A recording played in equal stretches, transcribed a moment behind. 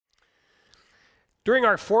During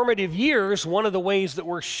our formative years, one of the ways that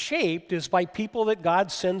we're shaped is by people that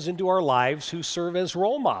God sends into our lives who serve as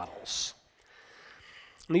role models.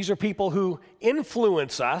 And these are people who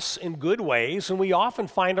influence us in good ways, and we often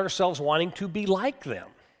find ourselves wanting to be like them.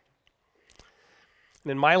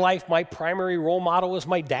 And in my life, my primary role model was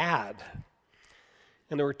my dad.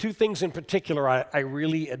 And there were two things in particular I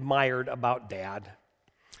really admired about Dad.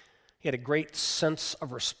 He had a great sense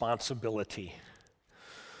of responsibility.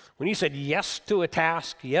 When he said yes to a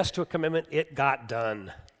task, yes to a commitment, it got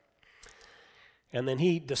done. And then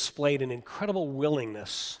he displayed an incredible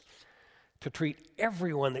willingness to treat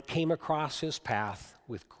everyone that came across his path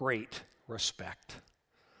with great respect.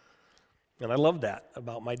 And I loved that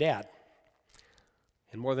about my dad.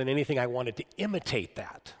 And more than anything, I wanted to imitate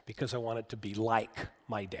that because I wanted to be like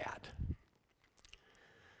my dad.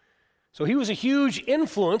 So he was a huge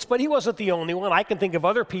influence, but he wasn't the only one. I can think of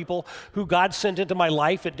other people who God sent into my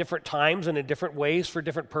life at different times and in different ways for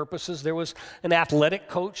different purposes. There was an athletic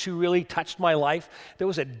coach who really touched my life. There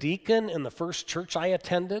was a deacon in the first church I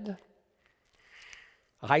attended,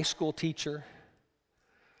 a high school teacher.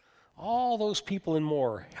 All those people and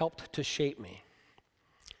more helped to shape me.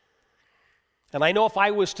 And I know if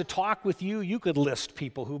I was to talk with you, you could list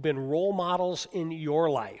people who've been role models in your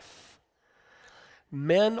life.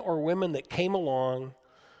 Men or women that came along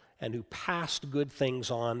and who passed good things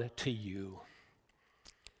on to you.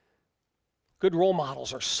 Good role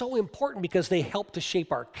models are so important because they help to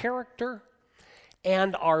shape our character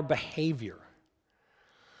and our behavior.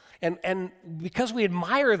 And because we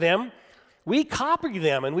admire them, we copy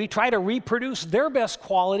them and we try to reproduce their best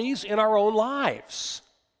qualities in our own lives.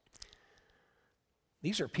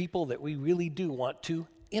 These are people that we really do want to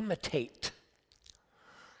imitate.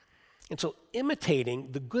 And so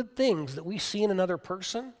imitating the good things that we see in another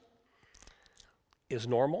person is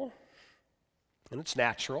normal, and it's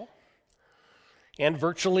natural, and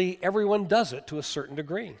virtually everyone does it to a certain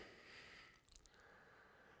degree.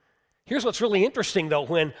 Here's what's really interesting, though.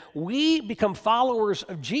 When we become followers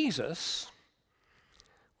of Jesus,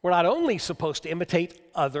 we're not only supposed to imitate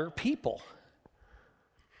other people,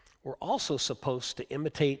 we're also supposed to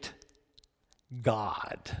imitate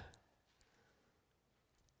God.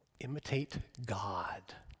 Imitate God.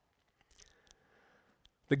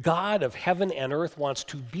 The God of heaven and earth wants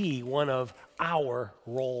to be one of our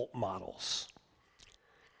role models.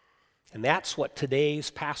 And that's what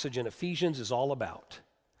today's passage in Ephesians is all about.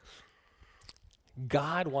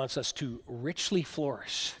 God wants us to richly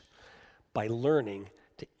flourish by learning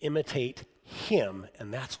to imitate Him,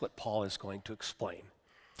 and that's what Paul is going to explain.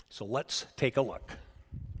 So let's take a look.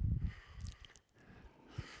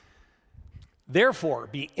 Therefore,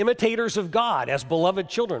 be imitators of God as beloved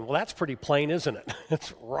children. Well, that's pretty plain, isn't it?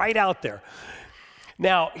 It's right out there.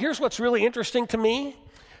 Now, here's what's really interesting to me.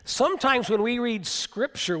 Sometimes when we read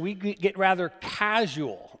Scripture, we get rather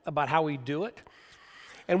casual about how we do it.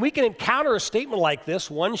 And we can encounter a statement like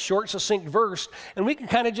this, one short, succinct verse, and we can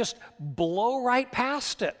kind of just blow right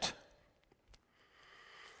past it.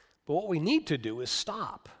 But what we need to do is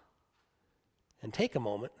stop and take a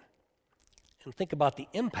moment and think about the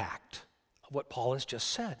impact of what Paul has just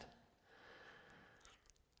said.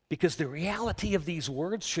 Because the reality of these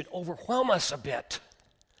words should overwhelm us a bit.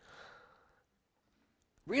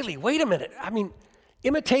 Really, wait a minute. I mean,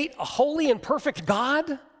 imitate a holy and perfect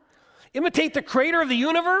God? Imitate the creator of the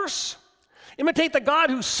universe? Imitate the God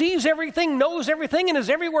who sees everything, knows everything, and is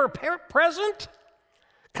everywhere present?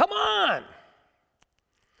 Come on.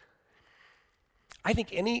 I think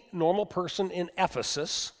any normal person in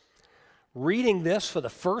Ephesus reading this for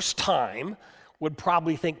the first time would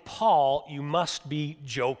probably think, Paul, you must be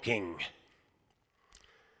joking.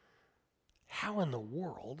 How in the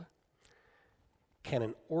world can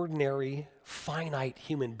an ordinary, finite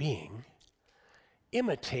human being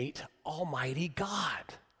imitate Almighty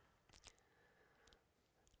God?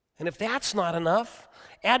 And if that's not enough,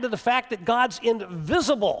 add to the fact that God's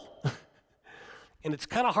invisible. And it's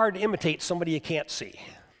kind of hard to imitate somebody you can't see.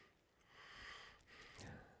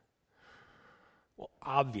 Well,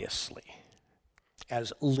 obviously,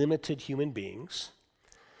 as limited human beings,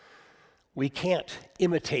 we can't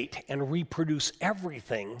imitate and reproduce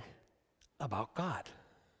everything about God.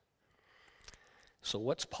 So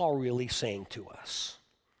what's Paul really saying to us?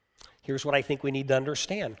 Here's what I think we need to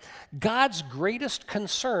understand. God's greatest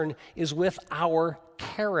concern is with our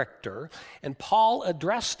character, and Paul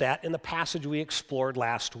addressed that in the passage we explored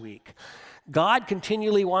last week. God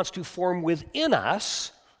continually wants to form within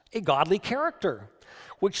us a godly character,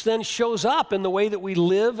 which then shows up in the way that we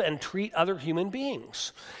live and treat other human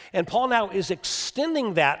beings. And Paul now is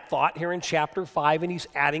extending that thought here in chapter 5, and he's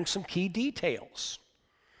adding some key details.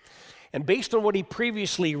 And based on what he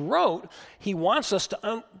previously wrote, he wants us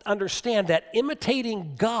to understand that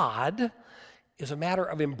imitating God is a matter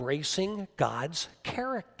of embracing God's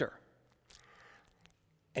character.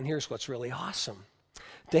 And here's what's really awesome.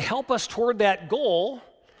 To help us toward that goal,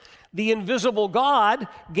 the invisible God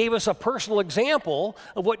gave us a personal example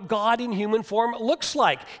of what God in human form looks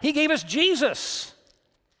like. He gave us Jesus.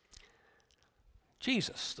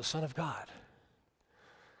 Jesus, the Son of God.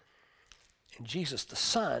 And Jesus, the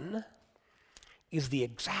Son, is the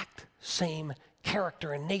exact same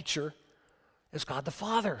character and nature as God the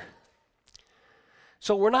Father.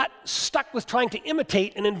 So we're not stuck with trying to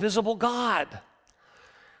imitate an invisible God.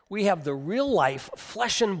 We have the real life,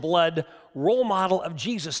 flesh and blood role model of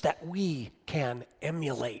Jesus that we can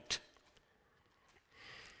emulate.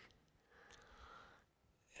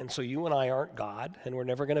 And so you and I aren't God, and we're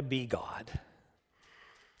never going to be God.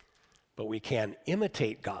 But we can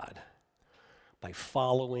imitate God by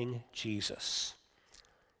following Jesus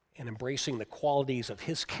and embracing the qualities of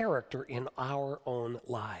his character in our own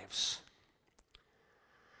lives.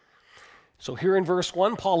 So here in verse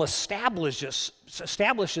 1, Paul establishes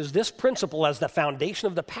this principle as the foundation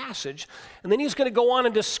of the passage, and then he's going to go on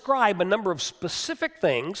and describe a number of specific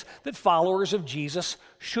things that followers of Jesus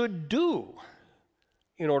should do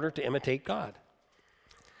in order to imitate God.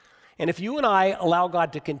 And if you and I allow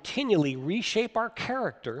God to continually reshape our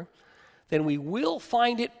character, then we will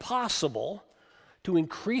find it possible to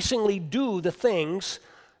increasingly do the things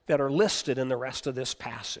that are listed in the rest of this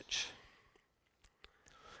passage.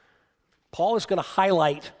 Paul is going to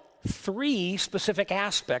highlight 3 specific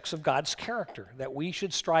aspects of God's character that we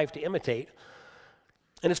should strive to imitate.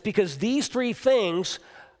 And it's because these 3 things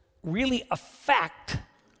really affect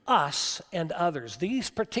us and others. These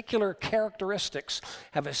particular characteristics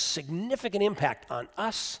have a significant impact on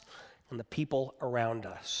us and the people around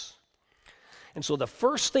us. And so the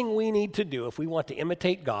first thing we need to do if we want to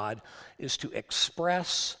imitate God is to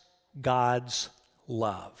express God's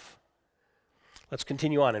love. Let's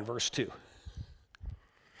continue on in verse 2.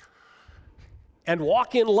 And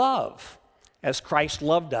walk in love as Christ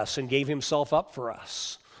loved us and gave himself up for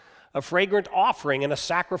us, a fragrant offering and a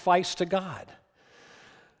sacrifice to God.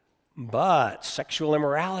 But sexual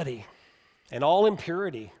immorality and all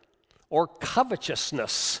impurity or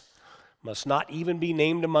covetousness must not even be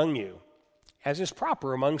named among you, as is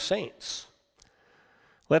proper among saints.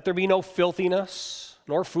 Let there be no filthiness,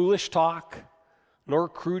 nor foolish talk, nor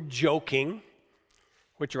crude joking,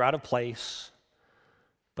 which are out of place,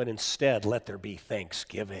 but instead let there be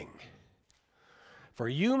thanksgiving. For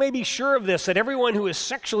you may be sure of this, that everyone who is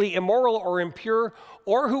sexually immoral or impure,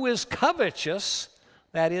 or who is covetous,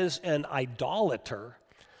 that is, an idolater,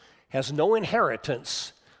 has no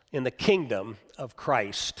inheritance in the kingdom of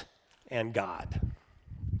Christ and God.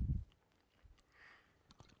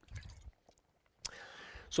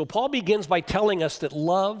 So Paul begins by telling us that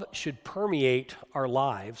love should permeate our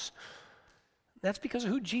lives. That's because of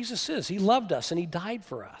who Jesus is. He loved us and he died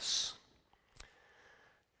for us.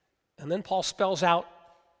 And then Paul spells out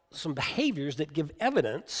some behaviors that give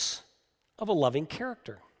evidence of a loving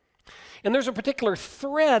character. And there's a particular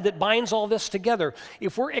thread that binds all this together.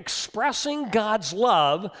 If we're expressing God's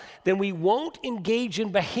love, then we won't engage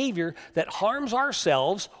in behavior that harms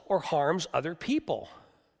ourselves or harms other people.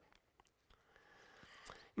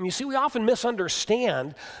 And you see, we often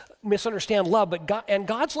misunderstand love, but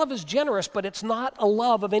God's love is generous, but it's not a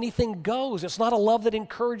love of anything goes. It's not a love that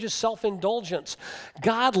encourages self-indulgence.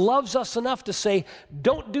 God loves us enough to say,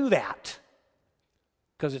 don't do that,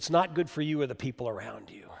 because it's not good for you or the people around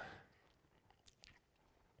you.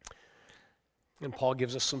 And Paul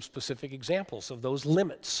gives us some specific examples of those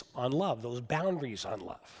limits on love, those boundaries on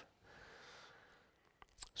love.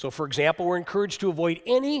 So, for example, we're encouraged to avoid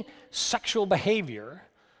any sexual behavior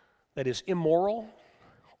that is immoral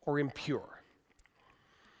or impure.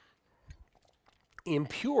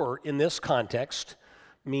 Impure in this context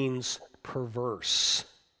means perverse.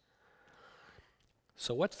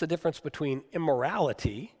 So what's the difference between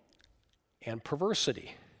immorality and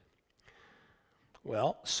perversity?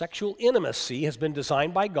 Well, sexual intimacy has been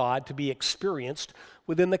designed by God to be experienced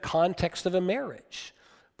within the context of a marriage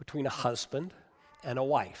between a husband and a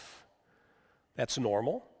wife. That's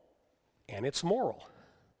normal and it's moral.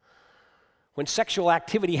 When sexual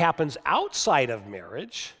activity happens outside of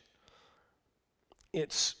marriage,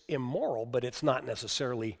 it's immoral, but it's not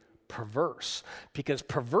necessarily perverse, because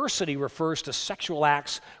perversity refers to sexual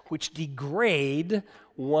acts which degrade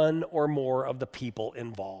one or more of the people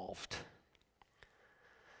involved.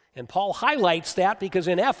 And Paul highlights that because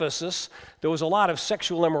in Ephesus, there was a lot of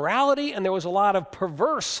sexual immorality and there was a lot of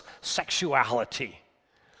perverse sexuality.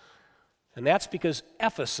 And that's because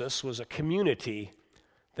Ephesus was a community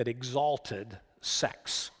that exalted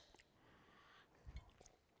sex.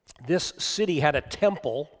 This city had a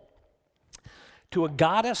temple to a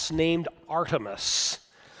goddess named Artemis.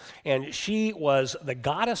 And she was the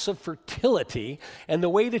goddess of fertility, and the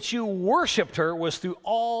way that you worshiped her was through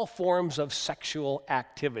all forms of sexual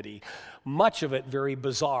activity, much of it very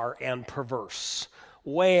bizarre and perverse,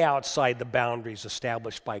 way outside the boundaries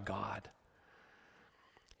established by God.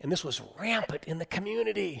 And this was rampant in the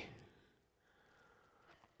community.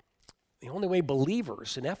 The only way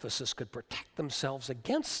believers in Ephesus could protect themselves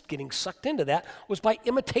against getting sucked into that was by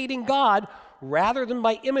imitating God rather than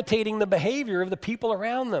by imitating the behavior of the people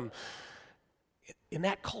around them. In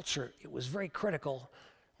that culture, it was very critical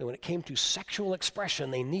that when it came to sexual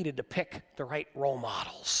expression, they needed to pick the right role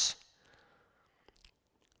models.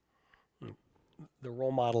 The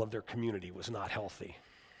role model of their community was not healthy.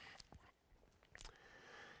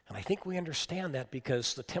 And I think we understand that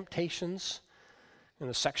because the temptations in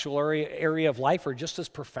the sexual area of life are just as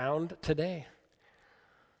profound today.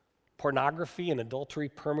 Pornography and adultery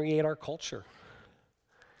permeate our culture.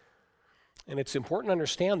 And it's important to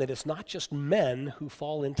understand that it's not just men who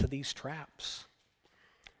fall into these traps.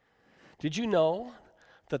 Did you know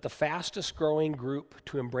that the fastest growing group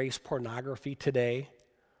to embrace pornography today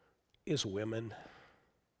is women?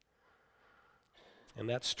 And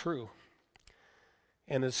that's true.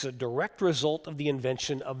 And it's a direct result of the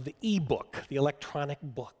invention of the e-book, the electronic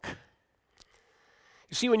book.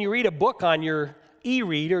 You see, when you read a book on your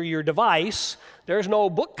e-reader, your device, there's no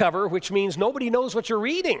book cover, which means nobody knows what you're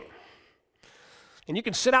reading. And you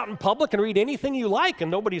can sit out in public and read anything you like,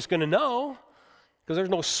 and nobody's going to know, because there's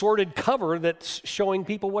no sorted cover that's showing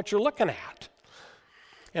people what you're looking at.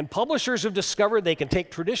 And publishers have discovered they can take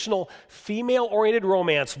traditional female-oriented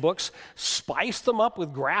romance books, spice them up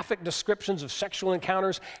with graphic descriptions of sexual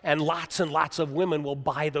encounters, and lots of women will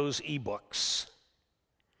buy those ebooks.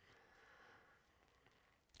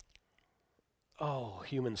 Oh,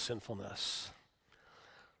 human sinfulness.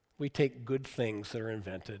 We take good things that are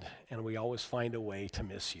invented, and we always find a way to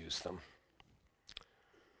misuse them.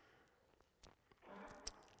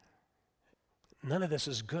 None of this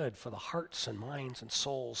is good for the hearts and minds and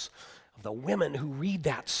souls of the women who read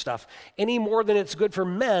that stuff, any more than it's good for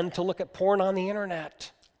men to look at porn on the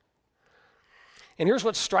internet. And here's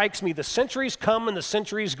what strikes me. The centuries come and the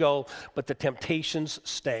centuries go, but the temptations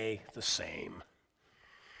stay the same,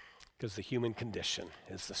 because the human condition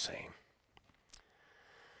is the same.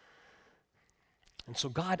 And so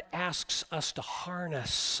God asks us to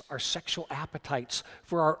harness our sexual appetites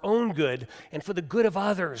for our own good and for the good of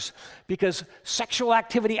others, because sexual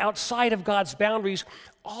activity outside of God's boundaries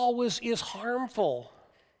always is harmful.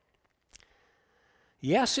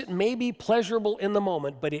 Yes, it may be pleasurable in the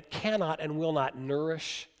moment, but it cannot and will not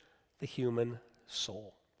nourish the human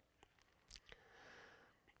soul.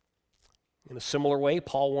 In a similar way,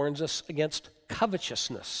 Paul warns us against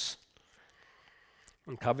covetousness.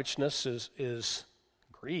 And covetousness is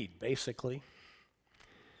greed, basically.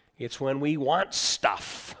 It's when we want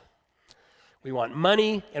stuff. We want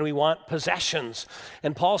money and we want possessions.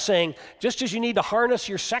 And Paul's saying, just as you need to harness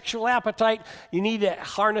your sexual appetite, you need to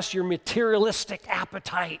harness your materialistic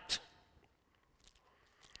appetite.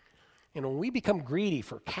 And when we become greedy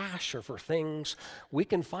for cash or for things, we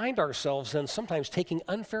can find ourselves then sometimes taking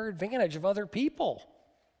unfair advantage of other people.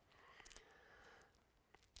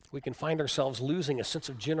 We can find ourselves losing a sense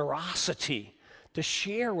of generosity to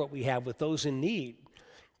share what we have with those in need,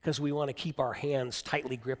 because we want to keep our hands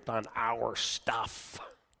tightly gripped on our stuff.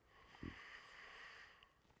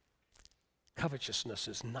 Covetousness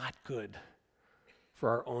is not good for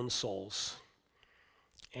our own souls,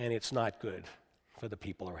 and it's not good for the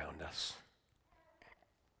people around us.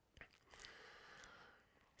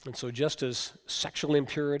 And so just as sexual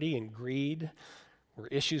impurity and greed were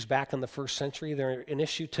issues back in the first century, they're an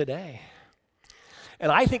issue today.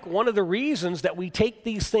 And I think one of the reasons that we take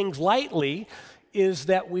these things lightly is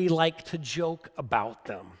that we like to joke about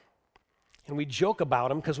them. And we joke about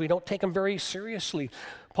them because we don't take them very seriously.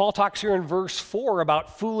 Paul talks here in verse 4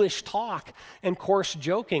 about foolish talk and coarse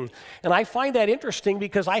joking. And I find that interesting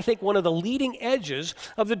because I think one of the leading edges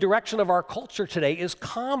of the direction of our culture today is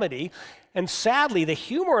comedy. And sadly, the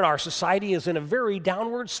humor in our society is in a very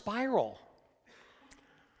downward spiral.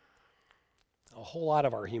 A whole lot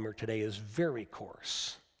of our humor today is very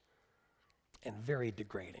coarse and very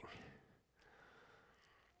degrading.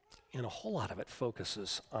 And a whole lot of it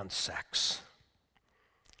focuses on sex.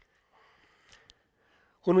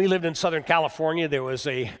 When we lived in Southern California, there was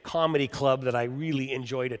a comedy club that I really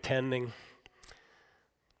enjoyed attending.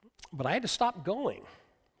 But I had to stop going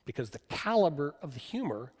because the caliber of the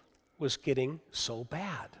humor was getting so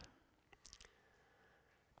bad.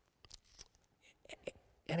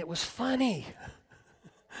 And it was funny.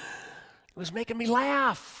 It was making me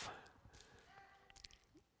laugh.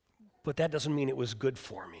 But that doesn't mean it was good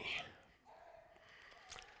for me.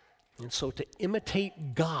 And so to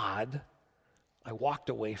imitate God, I walked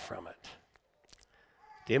away from it.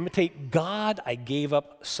 To imitate God, I gave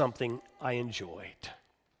up something I enjoyed.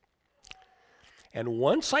 And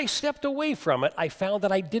once I stepped away from it, I found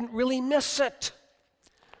that I didn't really miss it.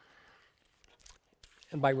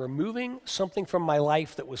 And by removing something from my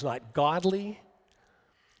life that was not godly,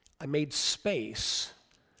 I made space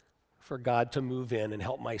for God to move in and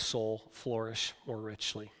help my soul flourish more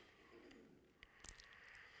richly.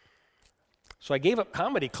 So I gave up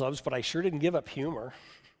comedy clubs, but I sure didn't give up humor,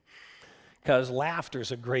 because laughter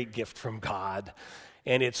is a great gift from God,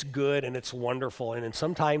 and it's good and it's wonderful, and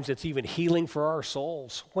sometimes it's even healing for our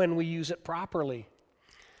souls when we use it properly.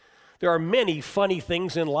 There are many funny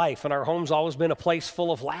things in life, and our home's always been a place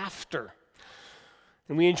full of laughter.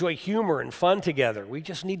 And we enjoy humor and fun together. We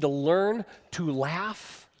just need to learn to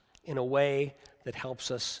laugh in a way that helps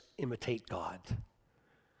us imitate God.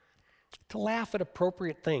 To laugh at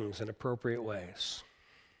appropriate things in appropriate ways.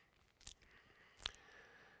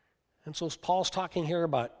 And so Paul's talking here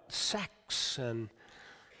about sex and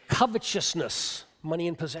covetousness, money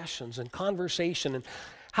and possessions, and conversation. And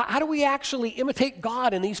how do we actually imitate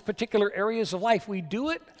God in these particular areas of life? We do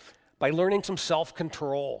it by learning some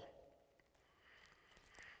self-control.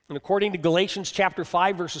 And according to Galatians chapter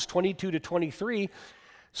 5, verses 22 to 23,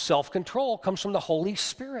 self-control comes from the Holy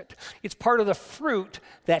Spirit. It's part of the fruit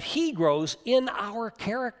that He grows in our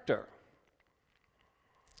character.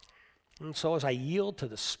 And so as I yield to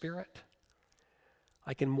the Spirit,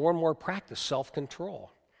 I can more and more practice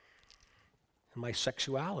self-control in my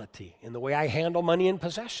sexuality, in the way I handle money and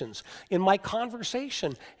possessions, in my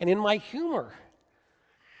conversation, and in my humor.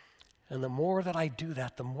 And the more that I do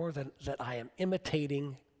that, the more that I am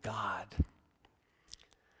imitating God.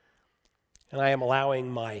 And I am allowing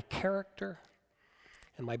my character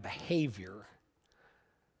and my behavior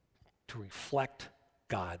to reflect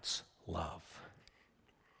God's love.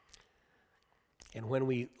 And when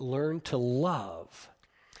we learn to love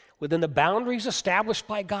within the boundaries established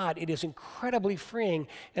by God, it is incredibly freeing,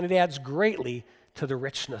 and it adds greatly to the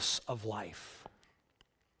richness of life.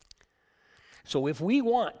 So if we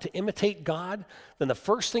want to imitate God, then the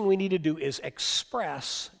first thing we need to do is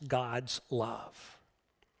express God's love.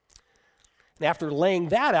 And after laying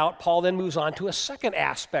that out, Paul then moves on to a second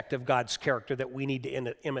aspect of God's character that we need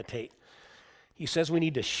to imitate. He says we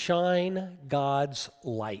need to shine God's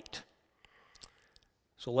light.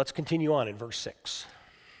 So let's continue on in verse 6.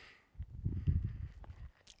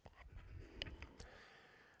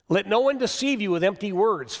 Let no one deceive you with empty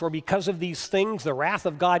words, for because of these things the wrath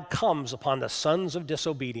of God comes upon the sons of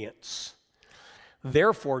disobedience.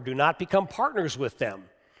 Therefore, do not become partners with them.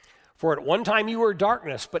 For at one time you were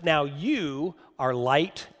darkness, but now you are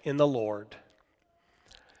light in the Lord.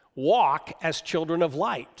 Walk as children of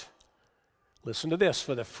light. Listen to this,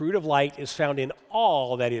 for the fruit of light is found in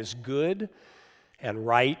all that is good and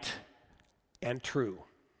right and true.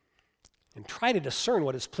 And try to discern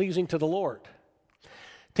what is pleasing to the Lord.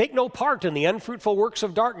 Take no part in the unfruitful works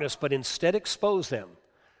of darkness, but instead expose them.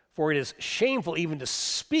 For it is shameful even to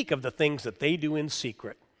speak of the things that they do in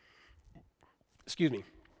secret. Excuse me.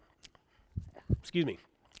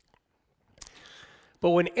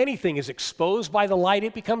 But when anything is exposed by the light,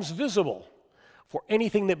 it becomes visible. For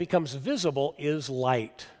anything that becomes visible is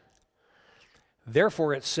light.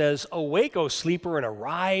 Therefore it says, awake, O sleeper, and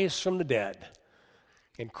arise from the dead,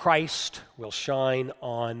 and Christ will shine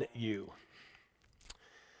on you.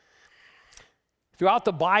 Throughout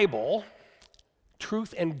the Bible,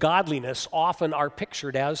 truth and godliness often are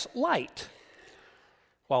pictured as light,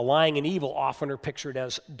 while lying and evil often are pictured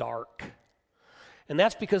as dark. And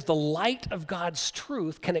that's because the light of God's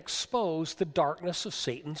truth can expose the darkness of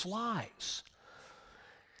Satan's lies.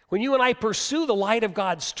 When you and I pursue the light of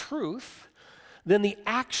God's truth, then the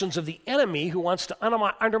actions of the enemy who wants to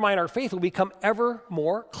undermine our faith will become ever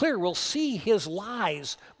more clear. We'll see his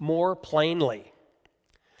lies more plainly.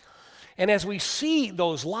 And as we see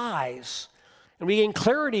those lies and we gain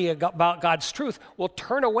clarity about God's truth, we'll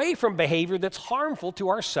turn away from behavior that's harmful to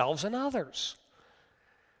ourselves and others.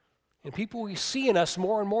 And people will see in us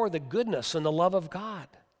more and more the goodness and the love of God.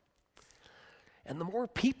 And the more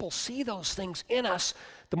people see those things in us,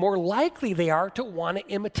 the more likely they are to want to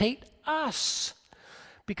imitate us,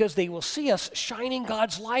 because they will see us shining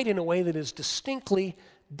God's light in a way that is distinctly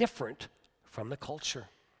different from the culture.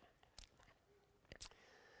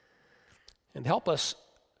 And help us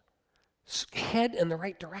head in the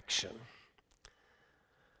right direction.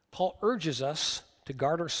 Paul urges us to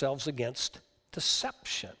guard ourselves against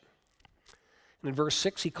deception. And in verse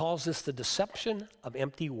 6, he calls this the deception of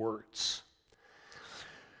empty words.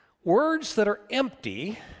 Words that are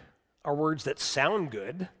empty are words that sound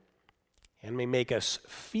good and may make us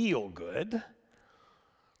feel good,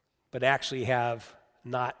 but actually have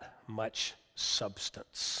not much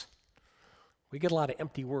substance. We get a lot of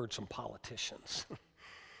empty words from politicians.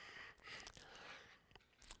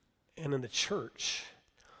 And in the church,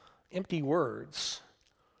 empty words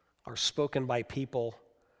are spoken by people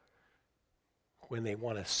when they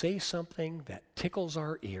want to say something that tickles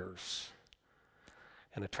our ears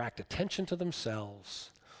and attract attention to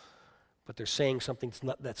themselves, but they're saying something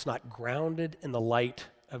that's not grounded in the light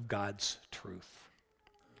of God's truth.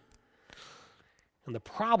 And the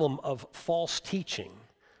problem of false teaching,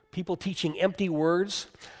 people teaching empty words,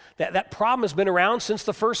 that problem has been around since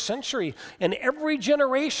the first century. And every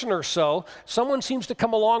generation or so, someone seems to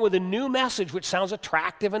come along with a new message which sounds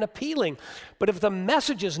attractive and appealing. But if the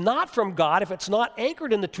message is not from God, if it's not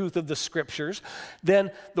anchored in the truth of the Scriptures,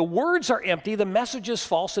 then the words are empty, the message is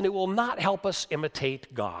false, and it will not help us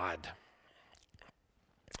imitate God.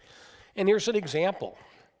 And here's an example.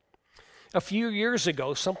 A few years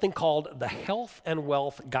ago, something called the health and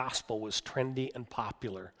wealth gospel was trendy and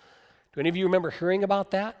popular. Do any of you remember hearing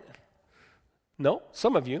about that? No?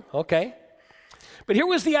 Some of you, okay. But here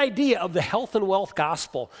was the idea of the health and wealth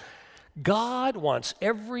gospel. God wants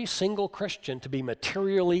every single Christian to be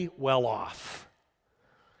materially well off.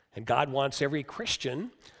 And God wants every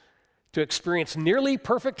Christian to experience nearly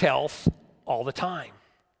perfect health all the time.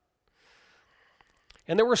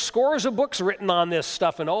 And there were scores of books written on this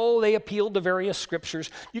stuff, and they appealed to various scriptures.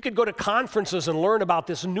 You could go to conferences and learn about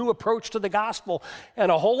this new approach to the gospel,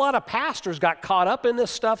 and a whole lot of pastors got caught up in this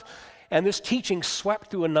stuff, and this teaching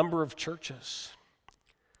swept through a number of churches.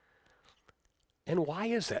 And why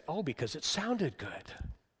is that? Because it sounded good,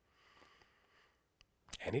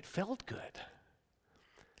 and it felt good.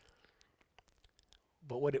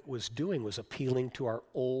 But what it was doing was appealing to our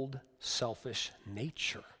old selfish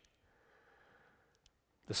nature.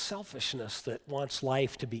 The selfishness that wants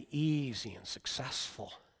life to be easy and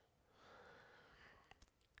successful.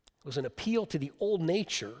 It was an appeal to the old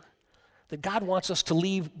nature that God wants us to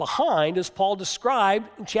leave behind, as Paul described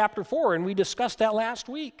in chapter 4, and we discussed that last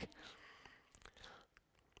week.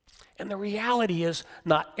 And the reality is,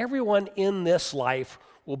 not everyone in this life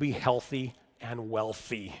will be healthy and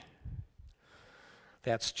wealthy.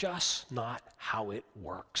 That's just not how it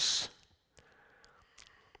works.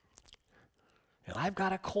 And I've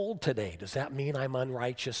got a cold today. Does that mean I'm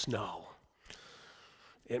unrighteous? No.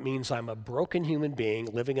 It means I'm a broken human being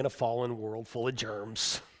living in a fallen world full of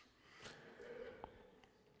germs.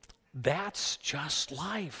 That's just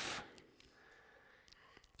life.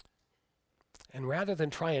 And rather than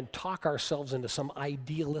try and talk ourselves into some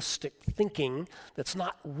idealistic thinking that's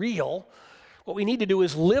not real, what we need to do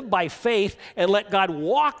is live by faith and let God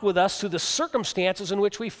walk with us through the circumstances in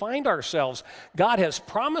which we find ourselves. God has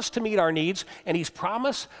promised to meet our needs, and He's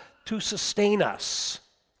promised to sustain us.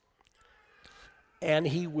 And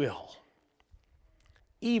He will.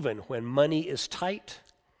 Even when money is tight,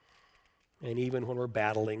 and even when we're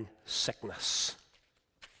battling sickness.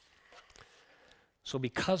 So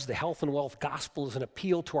because the health and wealth gospel is an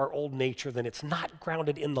appeal to our old nature, then it's not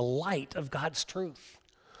grounded in the light of God's truth.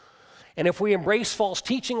 And if we embrace false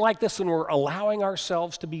teaching like this, then we're allowing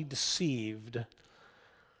ourselves to be deceived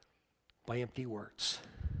by empty words.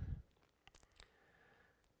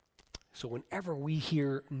 So whenever we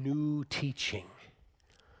hear new teaching,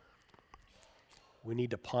 we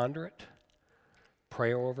need to ponder it,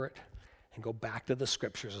 pray over it, and go back to the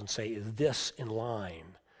Scriptures and say, is this in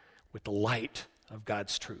line with the light of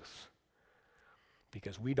God's truth?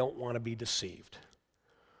 Because we don't want to be deceived.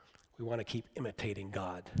 We want to keep imitating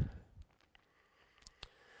God.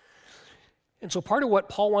 And so part of what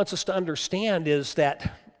Paul wants us to understand is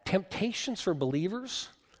that temptations for believers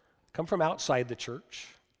come from outside the church,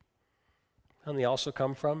 and they also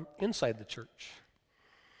come from inside the church.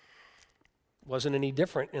 It wasn't any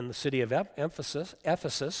different in the city of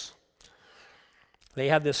Ephesus. They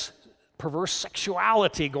had this perverse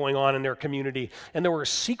sexuality going on in their community, and there were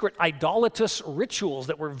secret idolatrous rituals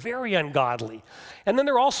that were very ungodly. And then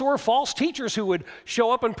there also were false teachers who would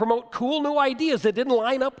show up and promote cool new ideas that didn't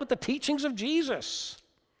line up with the teachings of Jesus.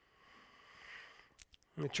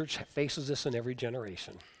 And the church faces this in every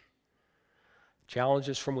generation.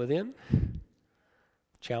 Challenges from within,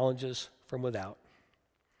 challenges from without.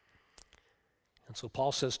 And so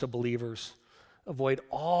Paul says to believers, avoid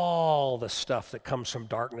all the stuff that comes from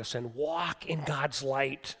darkness and walk in God's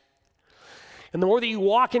light. And the more that you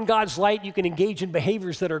walk in God's light, you can engage in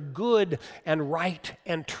behaviors that are good and right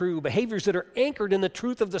and true, behaviors that are anchored in the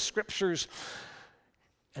truth of the Scriptures.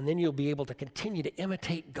 And then you'll be able to continue to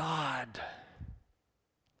imitate God.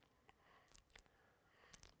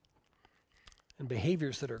 And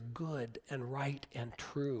behaviors that are good and right and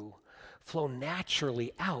true flow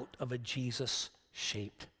naturally out of a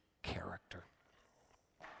Jesus-shaped character.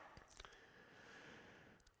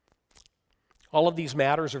 All of these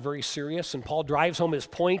matters are very serious, and Paul drives home his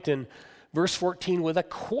point in verse 14 with a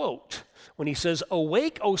quote when he says,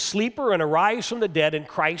 "Awake, O sleeper, and arise from the dead, and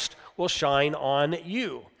Christ will shine on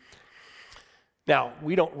you." Now,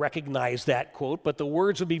 we don't recognize that quote, but the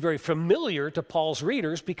words would be very familiar to Paul's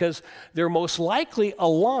readers because they're most likely a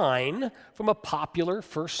line from a popular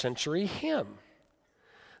first century hymn.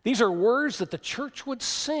 These are words that the church would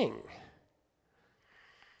sing.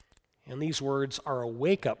 And these words are a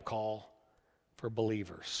wake-up call for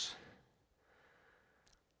believers.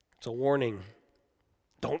 It's a warning.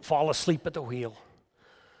 Don't fall asleep at the wheel.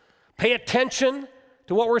 Pay attention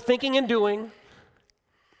to what we're thinking and doing.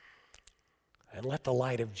 And let the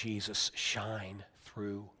light of Jesus shine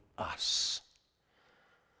through us.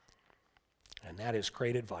 And that is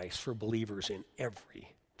great advice for believers in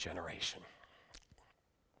every generation.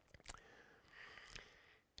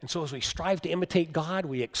 And so as we strive to imitate God,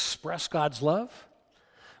 we express God's love,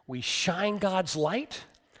 we shine God's light,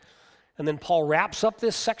 and then Paul wraps up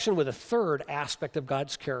this section with a third aspect of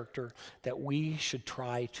God's character that we should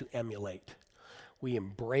try to emulate. We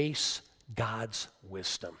embrace God's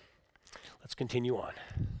wisdom. Let's continue on.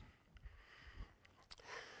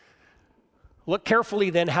 Look carefully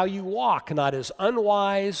then how you walk, not as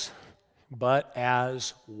unwise, but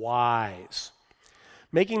as wise,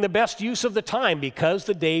 making the best use of the time because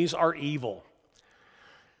the days are evil.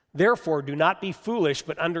 Therefore, do not be foolish,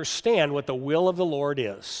 but understand what the will of the Lord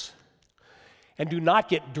is. And do not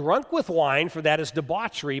get drunk with wine, for that is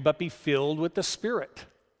debauchery, but be filled with the Spirit.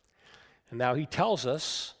 And now he tells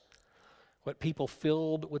us what people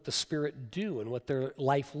filled with the Spirit do and what their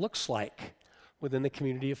life looks like within the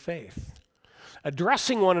community of faith.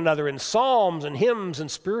 Addressing one another in psalms and hymns and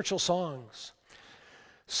spiritual songs.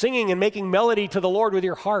 Singing and making melody to the Lord with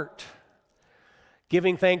your heart.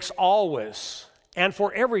 Giving thanks always and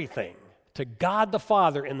for everything to God the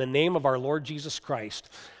Father in the name of our Lord Jesus Christ,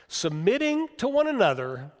 submitting to one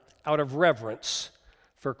another out of reverence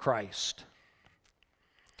for Christ.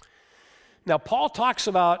 Now, Paul talks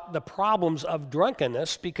about the problems of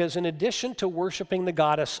drunkenness because in addition to worshiping the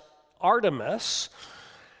goddess Artemis,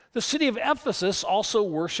 the city of Ephesus also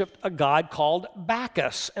worshiped a god called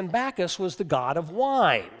Bacchus, and Bacchus was the god of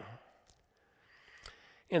wine.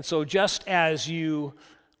 And so just as you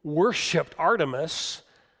worshiped Artemis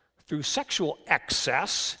through sexual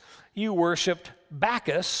excess, you worshiped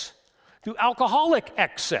Bacchus through alcoholic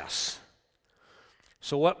excess.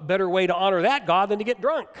 So what better way to honor that god than to get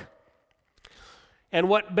drunk? And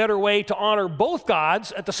what better way to honor both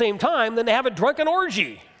gods at the same time than to have a drunken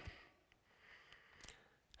orgy?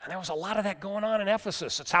 And there was a lot of that going on in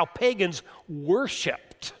Ephesus. It's how pagans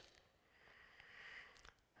worshiped.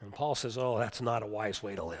 And Paul says, oh, that's not a wise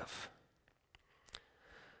way to live.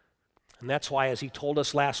 And that's why, as he told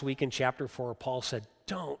us last week in chapter 4, Paul said,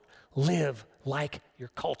 don't live like your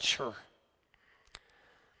culture.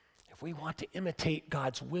 If we want to imitate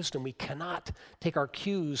God's wisdom, we cannot take our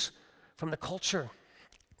cues from the culture.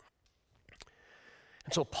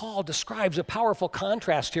 And so Paul describes a powerful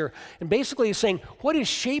contrast here. And basically he's saying, what is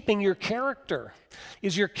shaping your character?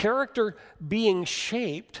 Is your character being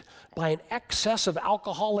shaped by an excess of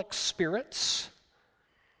alcoholic spirits?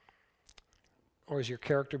 Or is your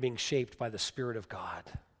character being shaped by the Spirit of God?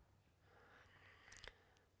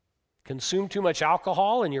 Consume too much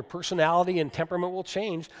alcohol and your personality and temperament will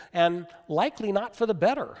change, and likely not for the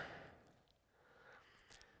better.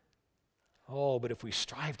 Oh, but if we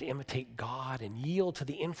strive to imitate God and yield to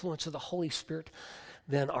the influence of the Holy Spirit,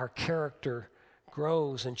 then our character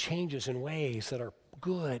grows and changes in ways that are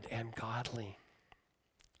good and godly.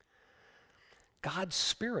 God's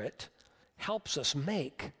Spirit helps us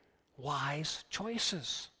make wise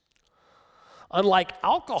choices. Unlike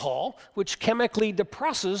alcohol, which chemically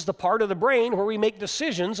depresses the part of the brain where we make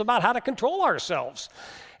decisions about how to control ourselves.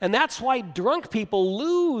 And that's why drunk people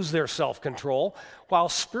lose their self-control, while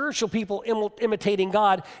spiritual people imitating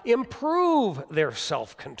God improve their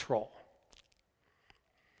self-control.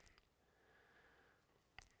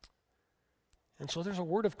 And so there's a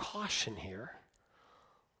word of caution here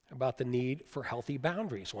about the need for healthy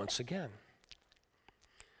boundaries once again.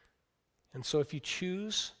 And so if you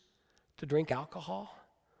choose to drink alcohol,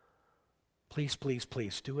 please, please,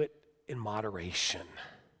 please do it in moderation.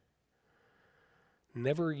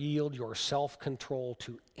 Never yield your self-control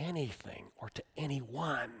to anything or to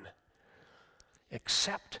anyone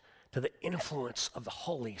except to the influence of the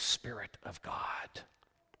Holy Spirit of God.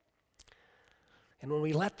 And when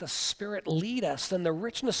we let the Spirit lead us, then the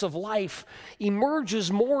richness of life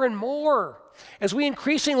emerges more and more. As we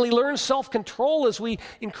increasingly learn self-control, as we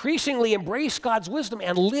increasingly embrace God's wisdom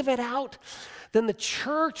and live it out, then the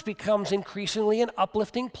church becomes increasingly an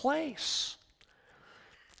uplifting place.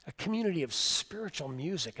 A community of spiritual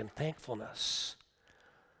music and thankfulness.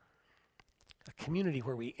 A community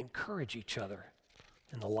where we encourage each other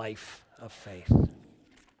in the life of faith.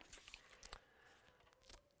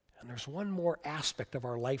 And there's one more aspect of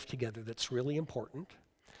our life together that's really important,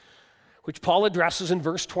 which Paul addresses in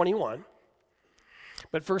verse 21.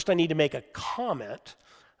 But first I need to make a comment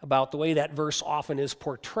about the way that verse often is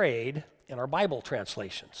portrayed in our Bible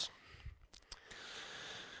translations.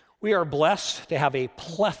 We are blessed to have a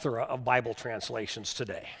plethora of Bible translations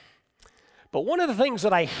today. But one of the things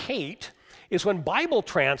that I hate is when Bible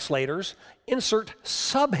translators insert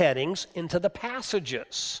subheadings into the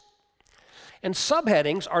passages. And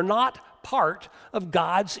subheadings are not part of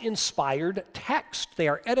God's inspired text. They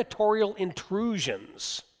are editorial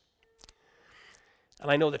intrusions.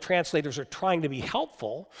 And I know the translators are trying to be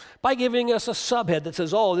helpful by giving us a subhead that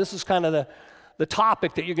says, oh, this is kind of the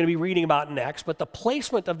topic that you're going to be reading about next, but the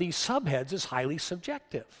placement of these subheads is highly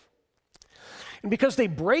subjective. And because they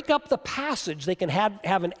break up the passage, they can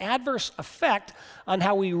have an adverse effect on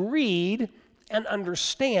how we read and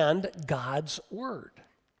understand God's word.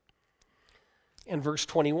 And verse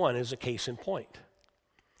 21 is a case in point.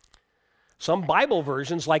 Some Bible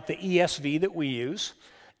versions, like the ESV that we use,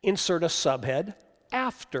 insert a subhead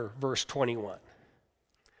after verse 21.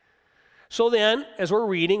 So then, as we're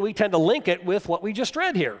reading, we tend to link it with what we just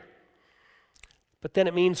read here. But then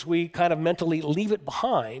it means we kind of mentally leave it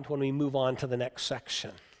behind when we move on to the next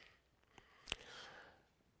section.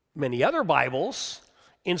 Many other Bibles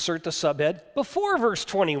insert the subhead before verse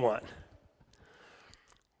 21,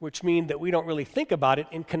 which means that we don't really think about it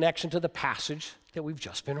in connection to the passage that we've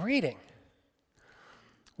just been reading.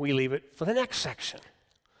 We leave it for the next section.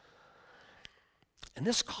 And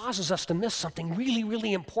this causes us to miss something really,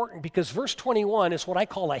 really important, because verse 21 is what I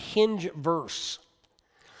call a hinge verse.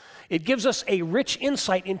 It gives us a rich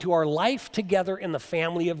insight into our life together in the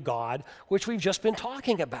family of God, which we've just been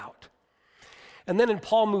talking about. And then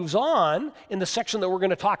Paul moves on in the section that we're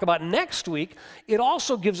going to talk about next week. It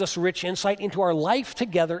also gives us rich insight into our life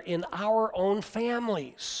together in our own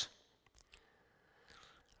families.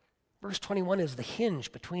 Verse 21 is the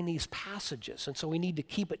hinge between these passages, and so we need to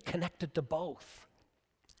keep it connected to both.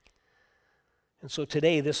 And so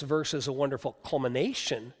today, this verse is a wonderful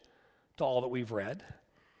culmination to all that we've read.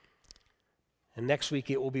 And next week,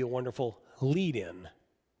 it will be a wonderful lead-in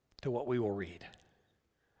to what we will read.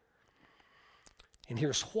 And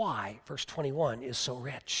here's why verse 21 is so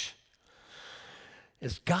rich.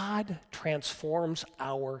 As God transforms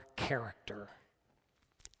our character,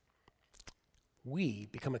 we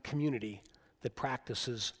become a community that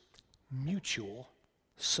practices mutual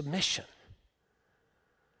submission.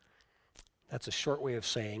 That's a short way of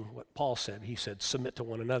saying what Paul said. He said, submit to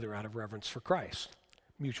one another out of reverence for Christ.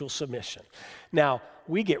 Mutual submission. Now,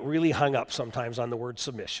 we get really hung up sometimes on the word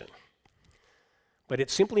submission, but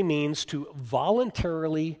it simply means to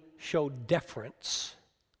voluntarily show deference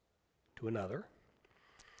to another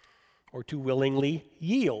or to willingly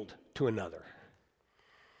yield to another.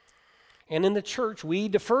 And in the church, we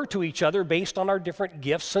defer to each other based on our different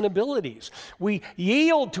gifts and abilities. We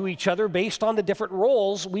yield to each other based on the different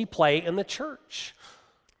roles we play in the church.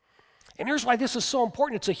 And here's why this is so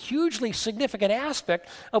important. It's a hugely significant aspect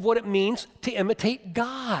of what it means to imitate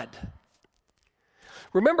God.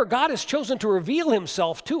 Remember, God has chosen to reveal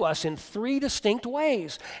himself to us in three distinct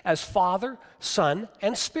ways: as Father, Son,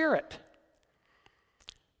 and Spirit.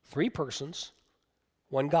 Three persons,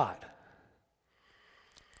 one God.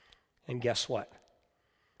 And guess what?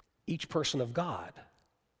 Each person of God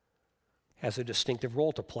has a distinctive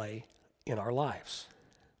role to play in our lives,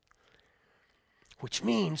 which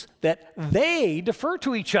means that they defer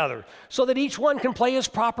to each other so that each one can play his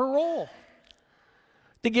proper role.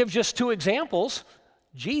 To give just two examples,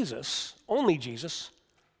 Jesus, only Jesus,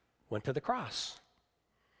 went to the cross.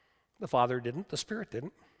 The Father didn't, the Spirit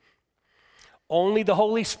didn't. Only the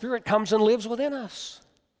Holy Spirit comes and lives within us.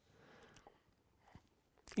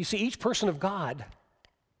 You see, each person of God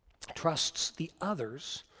trusts the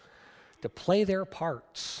others to play their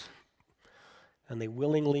parts, and they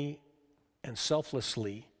willingly and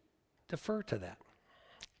selflessly defer to that.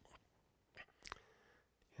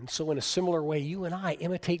 And so in a similar way, you and I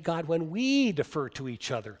imitate God when we defer to each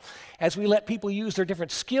other, as we let people use their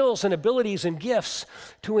different skills and abilities and gifts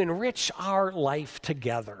to enrich our life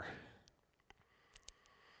together.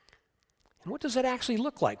 And what does that actually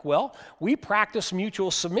look like? Well, we practice mutual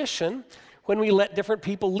submission when we let different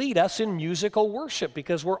people lead us in musical worship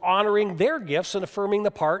because we're honoring their gifts and affirming the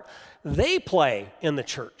part they play in the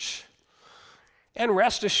church. And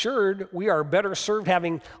rest assured, we are better served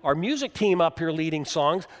having our music team up here leading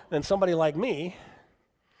songs than somebody like me.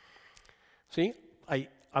 See, I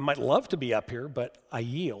might love to be up here, but I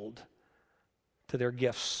yield to their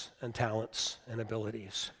gifts and talents and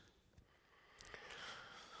abilities.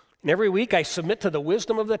 And every week I submit to the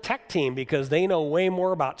wisdom of the tech team because they know way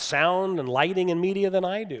more about sound and lighting and media than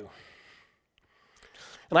I do.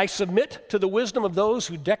 And I submit to the wisdom of those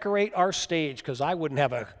who decorate our stage because I wouldn't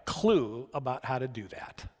have a clue about how to do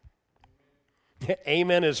that.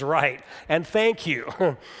 Amen is right. And thank you.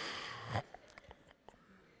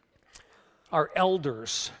 Our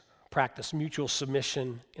elders practice mutual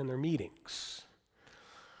submission in their meetings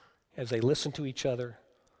as they listen to each other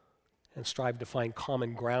and strive to find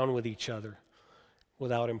common ground with each other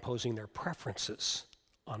without imposing their preferences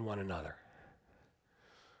on one another.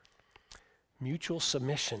 Mutual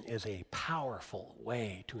submission is a powerful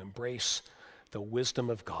way to embrace the wisdom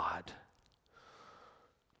of God.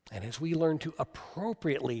 And as we learn to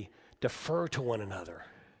appropriately defer to one another,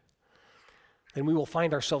 then we will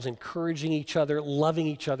find ourselves encouraging each other, loving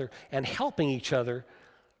each other, and helping each other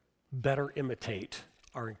better imitate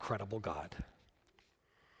our incredible God.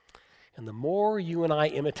 And the more you and I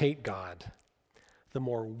imitate God, the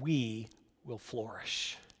more we will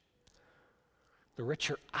flourish. The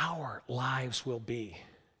richer our lives will be.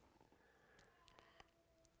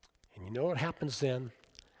 And you know what happens then?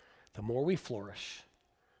 The more we flourish,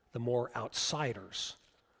 the more outsiders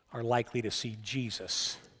are likely to see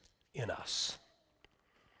Jesus in us.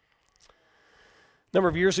 A number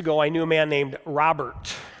of years ago, I knew a man named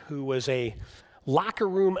Robert who was a locker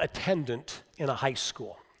room attendant in a high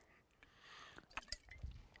school.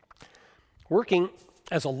 Working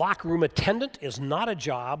as a locker room attendant is not a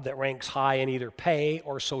job that ranks high in either pay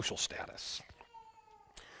or social status.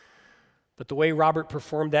 But the way Robert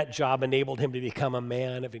performed that job enabled him to become a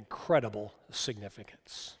man of incredible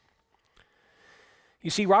significance. You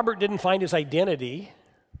see, Robert didn't find his identity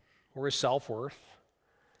or his self-worth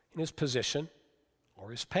in his position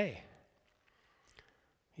or his pay.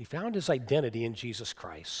 He found his identity in Jesus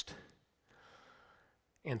Christ.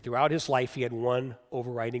 And throughout his life, he had one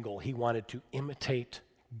overriding goal. He wanted to imitate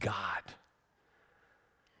God.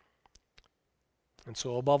 And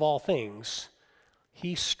so above all things,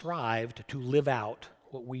 he strived to live out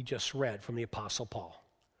what we just read from the Apostle Paul.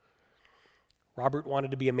 Robert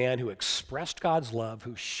wanted to be a man who expressed God's love,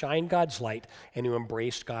 who shined God's light, and who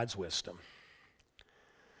embraced God's wisdom.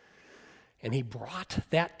 And he brought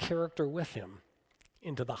that character with him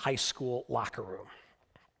into the high school locker room.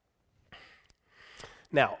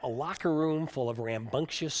 Now, a locker room full of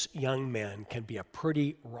rambunctious young men can be a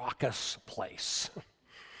pretty raucous place.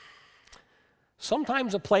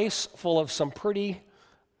 Sometimes a place full of some pretty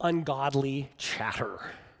ungodly chatter.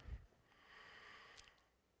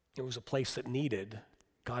 It was a place that needed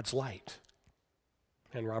God's light,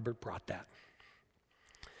 and Robert brought that.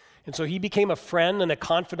 And so he became a friend and a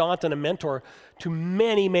confidant and a mentor to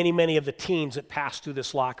many, many, many of the teens that passed through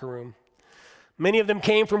this locker room. Many of them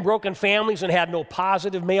came from broken families and had no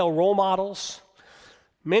positive male role models.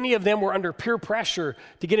 Many of them were under peer pressure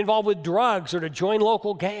to get involved with drugs or to join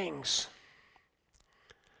local gangs.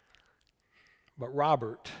 But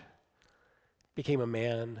Robert became a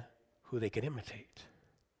man who they could imitate.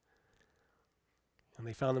 And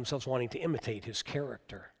they found themselves wanting to imitate his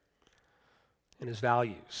character and his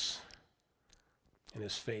values and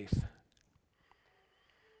his faith.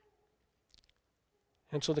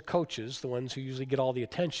 And so the coaches, the ones who usually get all the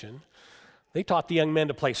attention, they taught the young men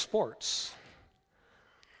to play sports.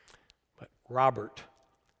 But Robert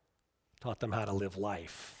taught them how to live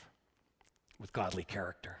life with godly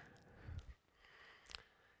character.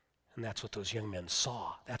 And that's what those young men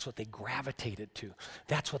saw. That's what they gravitated to.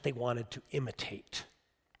 That's what they wanted to imitate.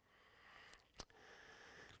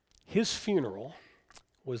 His funeral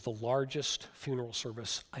was the largest funeral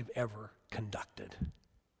service I've ever conducted.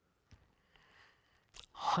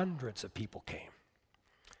 Hundreds of people came.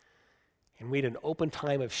 And we had an open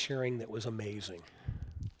time of sharing that was amazing.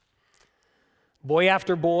 Boy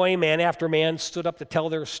after boy, man after man stood up to tell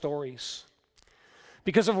their stories.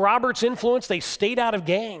 Because of Robert's influence, they stayed out of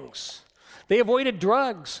gangs. They avoided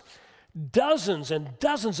drugs. Dozens and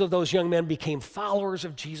dozens of those young men became followers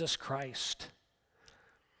of Jesus Christ.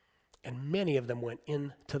 And many of them went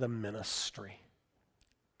into the ministry.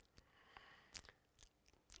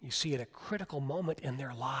 You see, at a critical moment in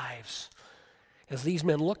their lives, as these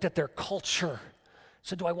men looked at their culture,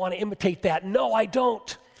 said, do I want to imitate that? No, I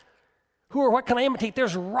don't. Who or what can I imitate?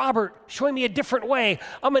 There's Robert showing me a different way.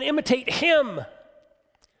 I'm going to imitate him.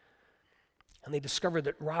 And they discovered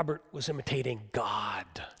that Robert was imitating God.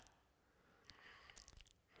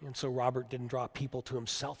 And so Robert didn't draw people to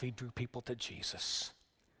himself, he drew people to Jesus.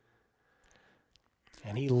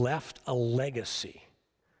 And he left a legacy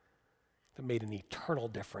that made an eternal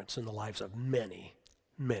difference in the lives of many,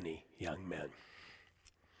 many young men.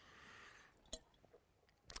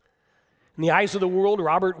 In the eyes of the world,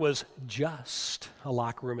 Robert was just a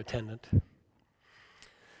locker room attendant.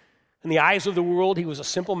 In the eyes of the world, he was a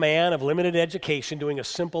simple man of limited education doing a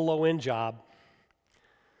simple low-end job.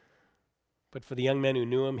 But for the young men who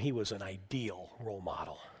knew him, he was an ideal role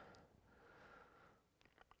model.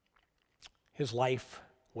 His life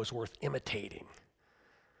was worth imitating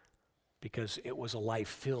because it was a life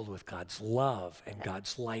filled with God's love and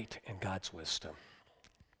God's light and God's wisdom.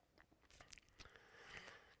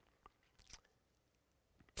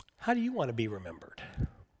 How do you want to be remembered?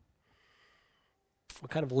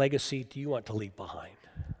 What kind of legacy do you want to leave behind?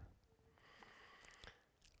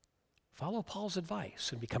 Follow Paul's advice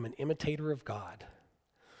and become an imitator of God.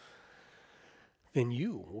 Then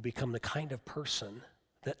you will become the kind of person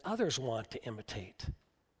that others want to imitate.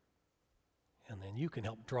 And then you can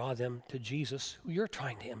help draw them to Jesus, who you're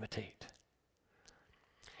trying to imitate.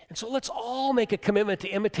 And so let's all make a commitment to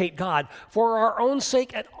imitate God for our own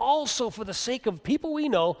sake and also for the sake of people we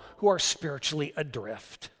know who are spiritually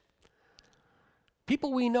adrift.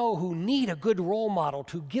 People we know who need a good role model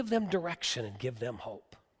to give them direction and give them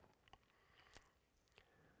hope.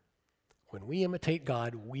 When we imitate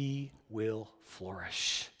God, we will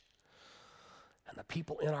flourish. And the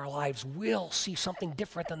people in our lives will see something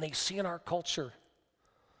different than they see in our culture.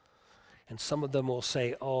 And some of them will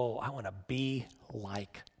say, oh, I want to be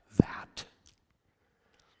like that.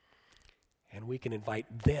 And we can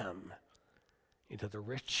invite them into the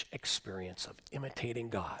rich experience of imitating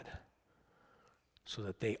God so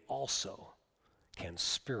that they also can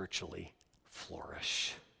spiritually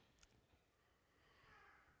flourish.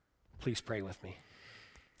 Please pray with me.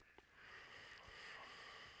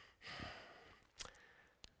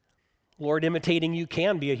 Lord, imitating you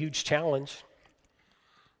can be a huge challenge.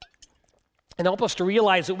 And help us to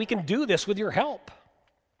realize that we can do this with your help.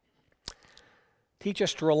 Teach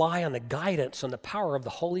us to rely on the guidance and the power of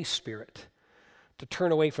the Holy Spirit to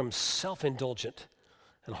turn away from self-indulgent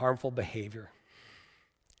and harmful behavior.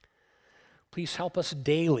 Please help us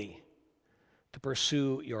daily to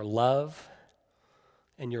pursue your love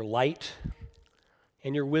and your light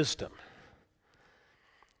and your wisdom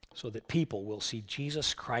so that people will see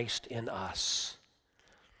Jesus Christ in us.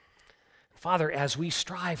 Father, as we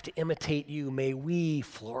strive to imitate you, may we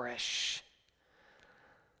flourish.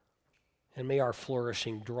 And may our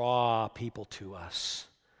flourishing draw people to us.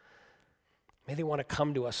 May they want to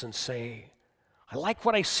come to us and say, I like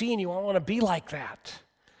what I see in you, I want to be like that.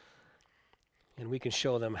 And we can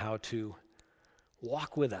show them how to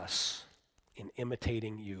walk with us in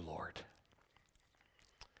imitating you, Lord.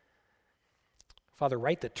 Father,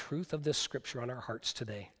 write the truth of this scripture on our hearts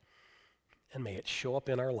today, and may it show up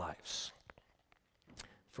in our lives.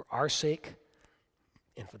 For our sake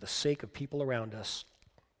and for the sake of people around us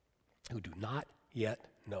who do not yet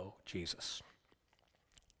know Jesus.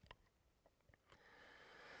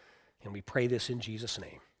 And we pray this in Jesus'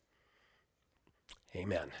 name.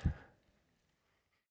 Amen.